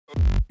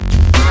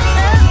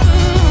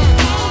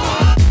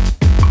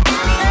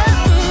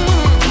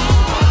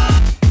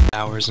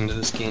hours into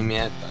this game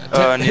yet, but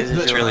Oh,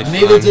 it's really fun.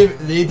 Neither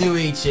do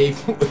we,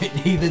 Chief.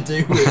 Neither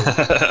do we.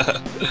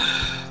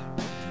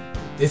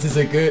 This is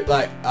a good,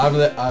 like, I'm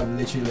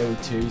literally level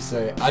 2,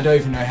 so I don't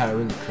even know how to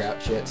really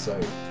crouch yet, so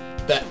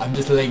I'm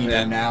just letting you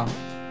know now.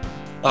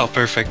 Oh,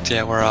 perfect.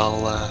 Yeah, we're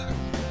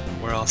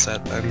all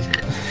set then.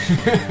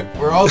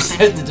 We're all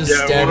set to just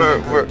stand.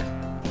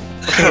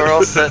 We're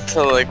all set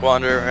to like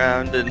wander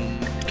around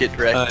and get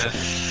wrecked.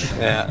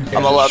 Yeah.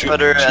 I'm a lot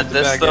better at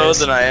this though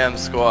than I am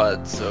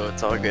squad, so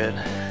it's all good.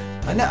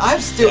 I know. I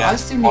still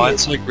need.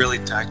 It's like really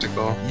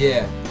tactical.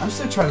 Yeah, I'm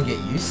still trying to get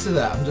used to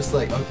that. I'm just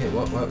like, okay,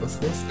 what's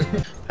this?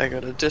 I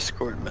got a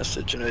Discord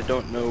message and I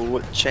don't know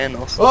what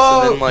channel. So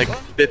Oh! it's in like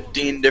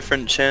 15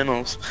 different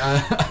channels.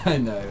 I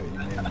know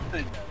what you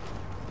mean.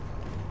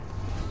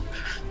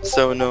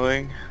 So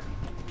annoying.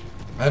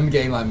 I'm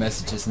getting like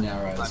messages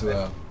now, right, as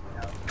well.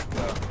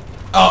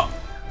 Oh!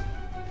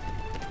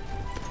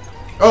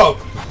 Oh!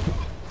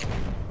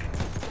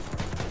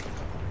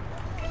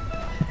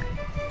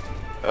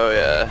 Oh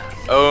yeah.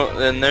 Oh,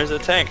 then there's a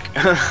tank.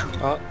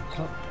 I'm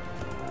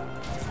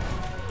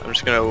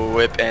just gonna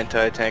whip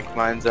anti-tank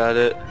mines at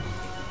it.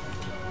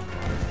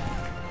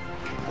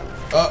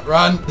 Oh,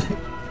 run!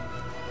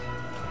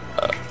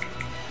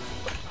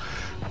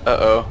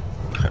 Uh-oh.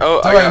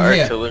 Oh, I got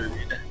artillery.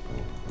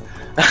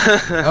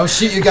 I'll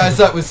shoot you guys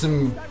up with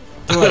some...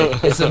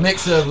 It's a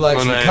mix of like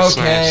some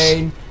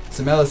cocaine,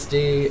 some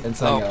LSD, and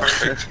something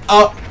else.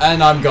 Oh,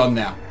 and I'm gone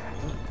now.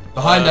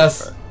 Behind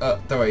us. Oh,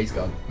 don't worry, he's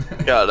gone.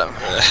 Got him.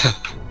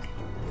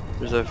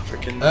 There's a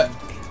freaking...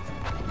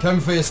 Coming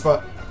for your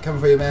spot.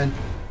 Coming for you, man.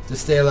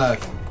 Just stay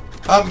alive.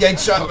 I'm getting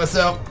shot at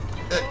myself.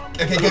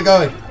 Okay, get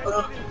going.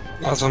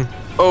 Awesome.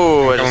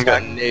 Oh, I just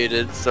got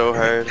naded so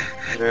hard.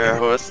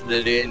 Oh,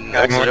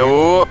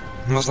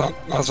 What's that?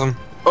 Awesome.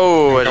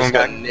 oh, I just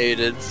got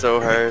naded so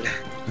hard.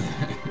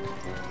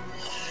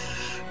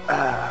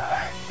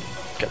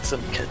 Got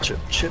some ketchup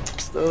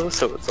chips though,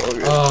 so it's all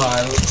good.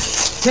 Oh,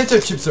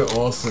 ketchup chips are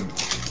awesome.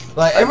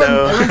 Like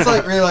everyone's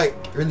like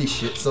really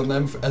shits on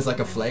them as like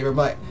a flavor. I'm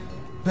like,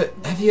 but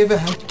have you ever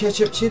had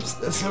ketchup chips?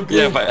 They're so good.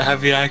 Yeah, but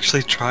have you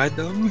actually tried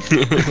them?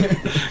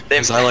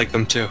 Because I like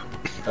them too.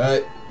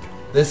 Alright,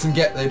 there's some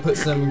they put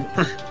some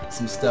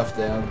stuff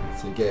down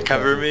so you get.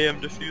 Cover me,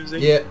 I'm defusing.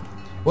 Yeah.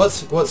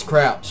 What's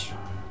crouch?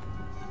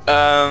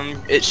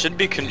 It should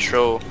be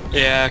control.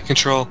 Yeah,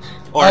 control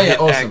or hit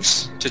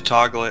X to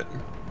toggle it.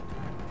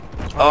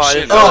 Oh, I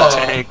shit, didn't know there's a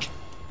that. tank.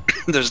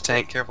 There's a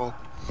tank, careful.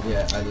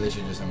 Yeah, I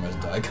literally just almost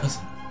died because.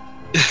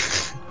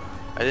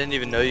 I didn't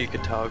even know you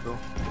could toggle.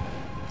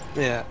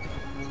 Yeah.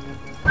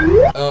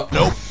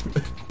 Nope.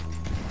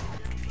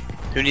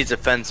 Who needs a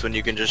fence when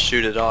you can just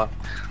shoot it off?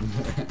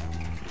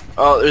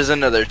 Oh, there's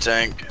another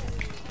tank.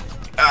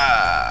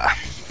 Ah.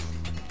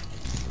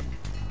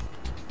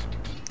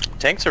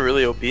 Tanks are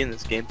really OP in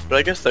this game, but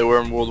I guess they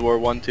were in World War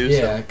I too.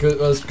 Yeah,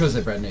 well, it's because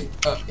they're brand new.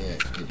 Oh, yeah,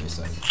 good you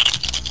say.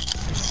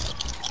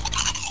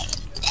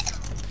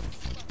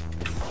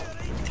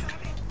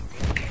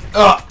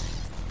 Oh!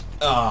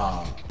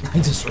 Oh! I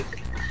just...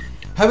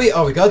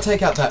 Oh, we gotta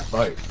take out that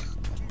boat.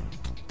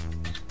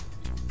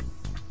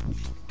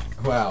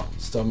 Wow,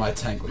 stole my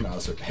tank when I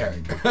was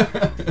repairing.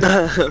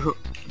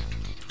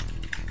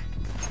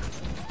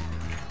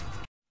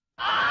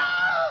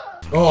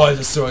 Oh, I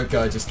just saw a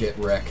guy just get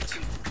wrecked.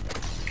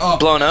 Oh,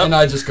 blown up? And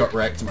I just got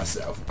wrecked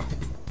myself.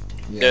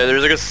 Yeah,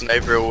 there's like a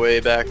sniper way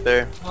back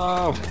there.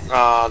 Oh,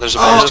 there's a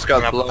I just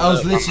got blown I was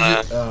up. literally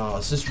I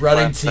was just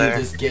running to you,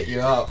 just get you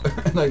up,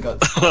 and I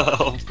got.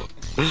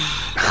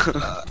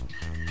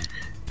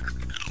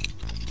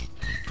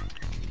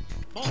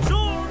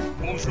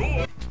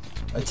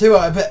 I tell you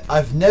what, I bet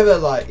I've never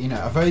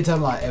I've only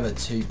done like ever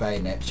 2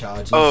 bayonet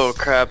charges. Oh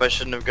crap! I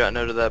shouldn't have gotten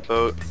out of that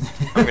boat.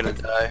 I'm gonna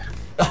die.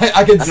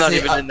 I can I'm see. not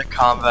even in the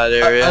combat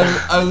area.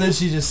 I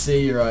literally just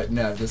see you right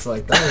now, just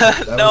like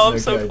that. No, I'm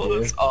was so no good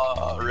close.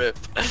 Oh, rip.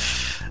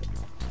 There's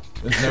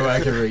no way I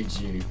can reach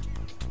you.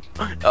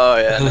 Oh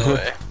yeah, no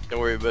way. Don't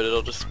worry about it.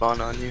 It'll just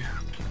spawn on you.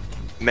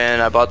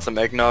 Man, I bought some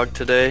eggnog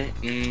today.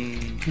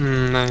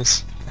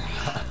 Nice.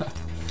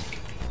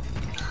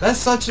 That's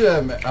such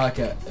a like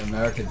an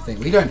American thing.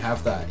 We don't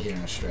have that here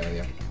in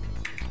Australia.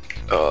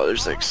 Oh,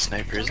 there's like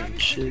snipers and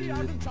shit.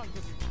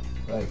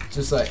 Like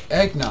just like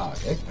eggnog.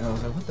 I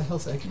was like, what the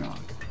hell's eggnog?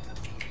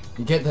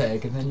 You get the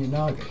egg and then you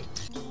nog it.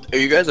 Are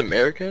you guys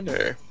American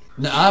or?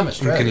 No, I'm I'm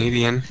Australian.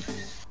 Canadian.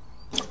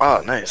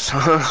 Oh, nice.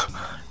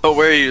 But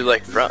where are you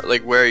like from?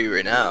 Like where are you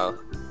right now?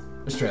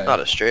 Australia. Not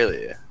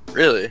Australia.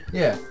 Really?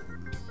 Yeah.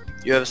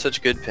 You have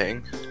such good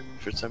ping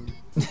for some.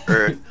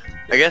 Or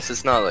I guess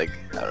it's not like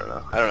I don't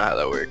know how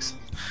that works.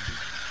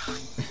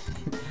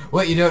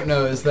 What you don't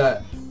know is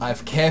that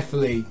I've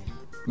carefully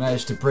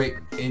managed to break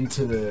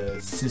into the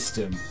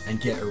system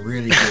and get a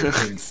really good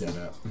thing set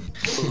up.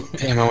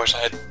 Damn, I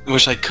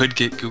wish I could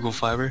get Google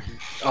Fiber.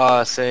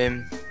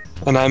 Same.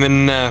 And I'm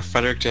in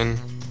Fredericton,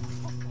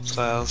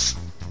 Styles.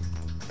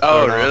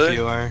 Oh, I don't know really? If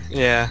you are.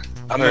 Yeah.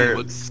 I'm in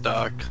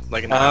Woodstock,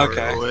 like an hour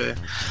away.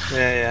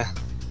 Yeah.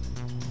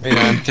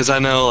 Yeah, because I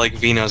know like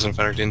Vino's in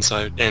Fredericton,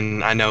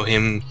 and I know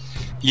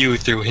you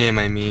through him.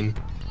 I mean.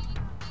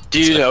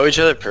 Do you know each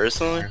other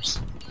personally?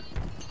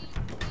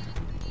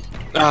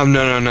 No.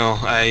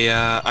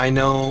 I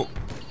know,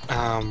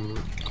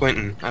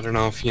 Quentin. I don't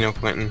know if you know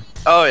Quentin.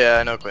 Oh yeah,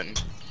 I know Quentin.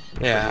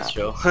 Yeah.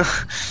 Chill.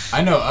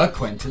 I know a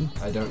Quentin.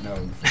 I don't know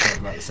if we're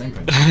talking about the same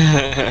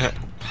Quentin.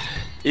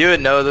 You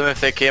would know them if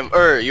they came,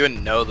 or you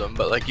wouldn't know them,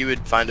 but like you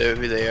would find out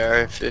who they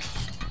are if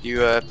you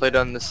played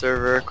on the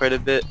server quite a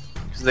bit,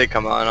 because they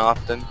come on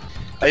often.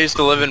 I used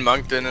to live in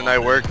Moncton, and I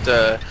worked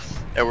at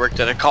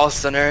a call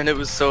center, and it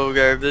was so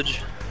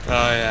garbage.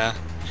 Oh yeah.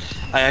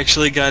 I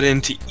actually got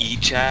into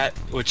eChat,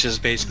 which is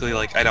basically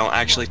like I don't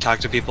actually talk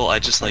to people. I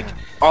just like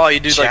Oh,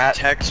 you do chat. like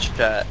text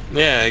chat.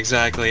 Yeah,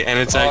 exactly. And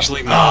it's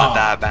actually not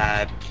that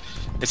bad.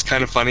 It's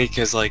kind of funny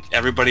because like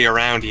everybody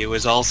around you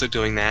is also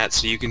doing that,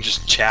 so you can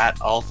just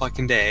chat all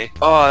fucking day.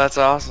 Oh, that's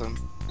awesome.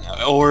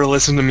 Or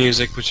listen to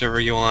music, whichever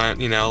you want.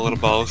 You know, a little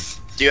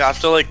both. Do you have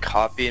to like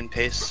copy and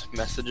paste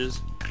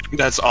messages?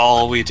 That's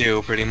all we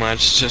do, pretty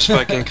much. Just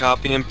fucking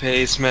copy and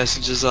paste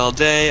messages all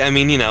day. I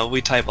mean, you know,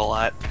 we type a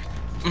lot.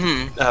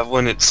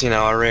 When it's, you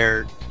know, a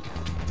rare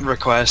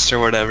request or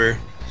whatever.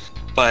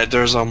 But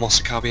there's almost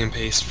a copy and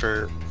paste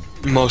for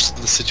most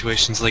of the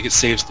situations. Like, it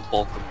saves the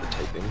bulk of the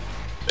typing.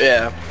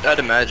 Yeah, I'd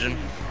imagine.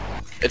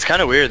 It's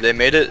kind of weird. They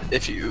made it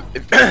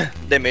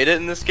they made it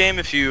in this game.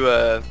 If you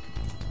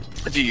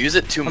use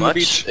it too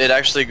much, it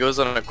actually goes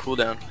on a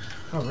cooldown.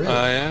 Oh really?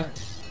 Yeah.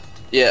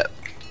 Yeah.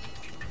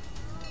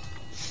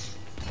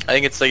 I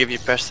think it's like if you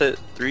press it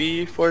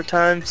 3-4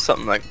 times,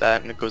 something like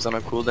that, and it goes on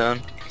a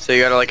cooldown. So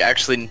you gotta like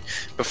actually,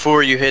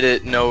 before you hit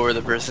it, know where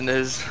the person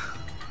is,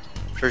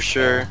 for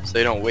sure, so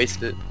you don't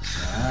waste it.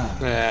 Ah.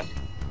 Yeah.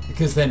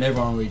 Because then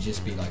everyone would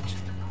just be like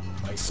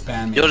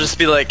spamming. You'll just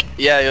be like,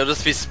 yeah, you'll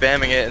just be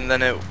spamming it, and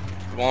then it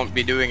won't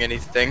be doing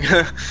anything.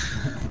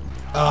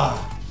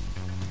 Ah.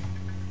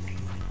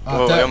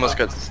 Oh, I almost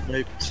got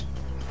sniped.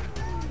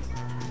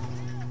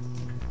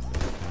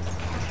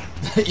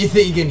 You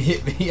think you can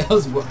hit me?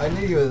 I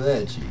knew you were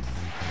there, Chee.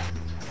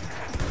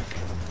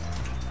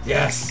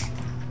 Yes.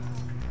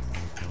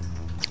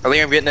 I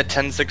think I'm getting a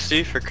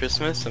 1060 for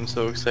Christmas. I'm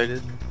so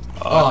excited.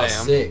 Oh,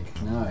 damn.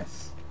 sick.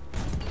 Nice.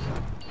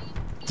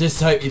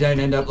 Just hope you don't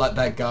end up like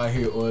that guy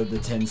who ordered the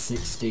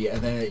 1060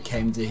 and then it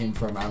came to him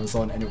from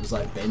Amazon and it was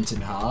like bent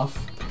in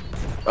half.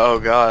 Oh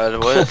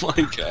god, what? Oh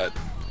my god.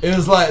 It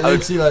was like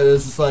literally like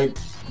there's this like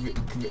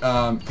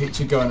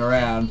picture going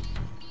around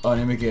on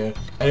Immigrant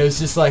and it was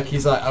just like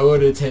he's like I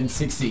ordered a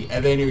 1060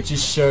 and then it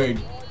just showed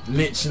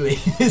literally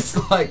this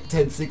like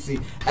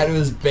 1060 and it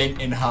was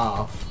bent in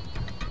half.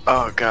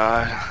 Oh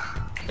god.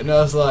 And I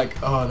was like,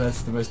 oh,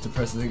 that's the most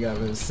depressing thing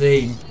I've ever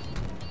seen.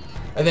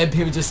 And then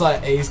people just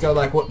like, he's going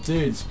like, what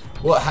dudes,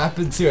 what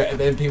happened to it? And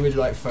then people were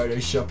like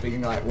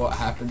photoshopping like what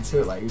happened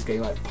to it. Like he was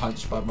getting like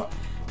punched by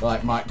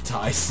like Mike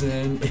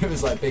Tyson. It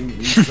was like being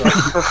used like,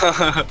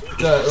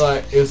 so,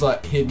 like it was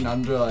like hidden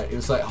under like, it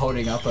was like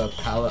holding up a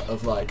pallet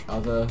of like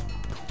other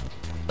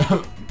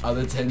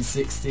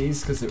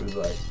 1060s because it was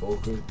like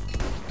awkward.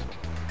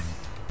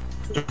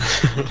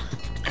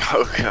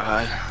 Oh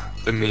god.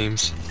 The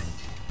memes.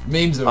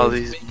 Memes are all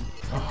these.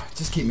 Oh, I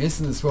just keep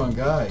missing this one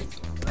guy.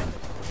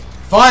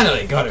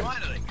 Finally got him.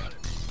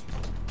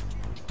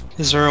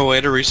 Is there a way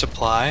to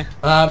resupply?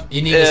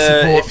 You need a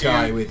support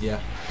guy with you.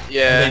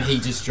 Yeah. And then he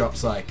just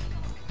drops like.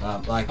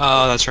 Oh,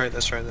 that's right.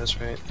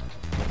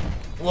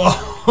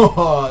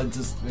 Whoa!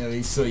 Just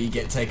really saw you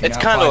get taken It's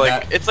out kind by of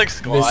that like it's like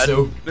squad.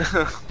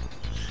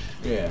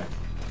 Yeah.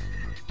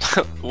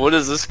 What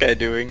is this guy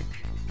doing?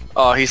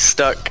 Oh, he's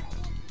stuck.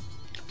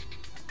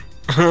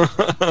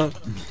 I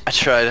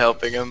tried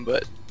helping him,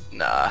 but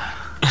nah.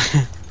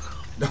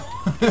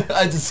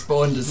 I just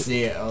spawned to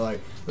see it. I'm like,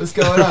 what's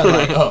going on?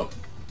 Like, oh.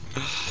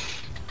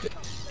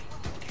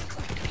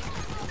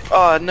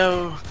 Oh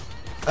no.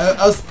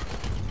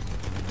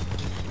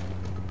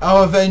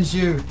 I'll avenge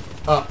you.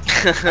 Oh,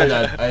 I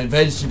died. I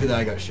avenged you, but then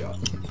I got shot.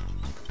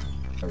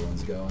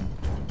 Everyone's going.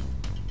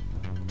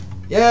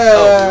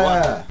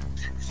 Yeah.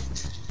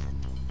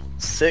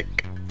 Sick.